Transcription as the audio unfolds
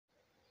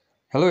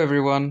Hello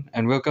everyone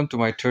and welcome to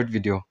my third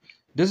video.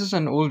 This is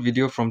an old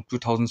video from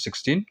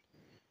 2016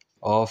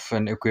 of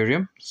an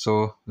aquarium.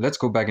 So let's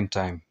go back in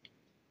time.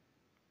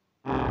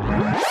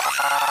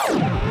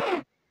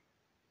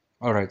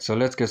 Alright, so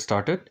let's get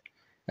started.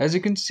 As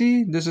you can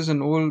see, this is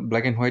an old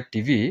black and white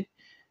TV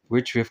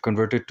which we've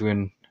converted to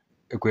an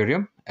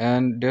aquarium,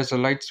 and there's a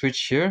light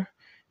switch here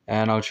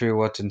and I'll show you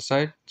what's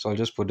inside. So I'll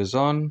just put this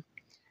on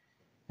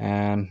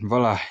and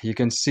voila, you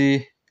can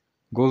see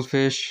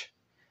goldfish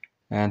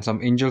and some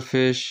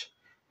angelfish,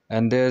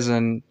 and there's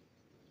an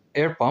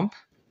air pump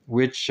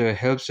which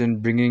helps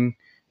in bringing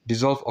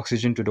dissolved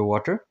oxygen to the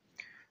water.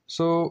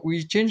 So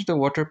we change the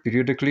water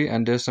periodically,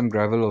 and there's some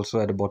gravel also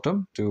at the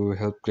bottom to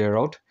help clear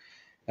out.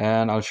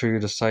 And I'll show you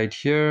the side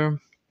here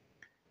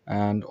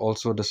and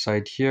also the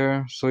side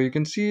here. So you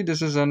can see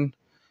this is an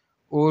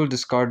old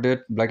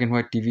discarded black and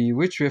white TV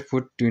which we have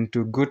put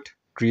into good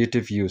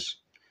creative use.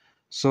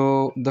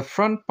 So the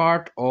front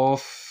part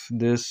of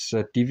this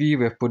TV,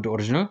 we have put the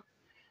original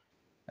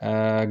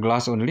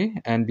glass only,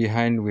 and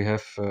behind we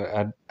have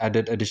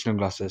added additional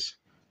glasses.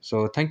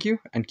 So thank you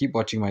and keep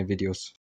watching my videos.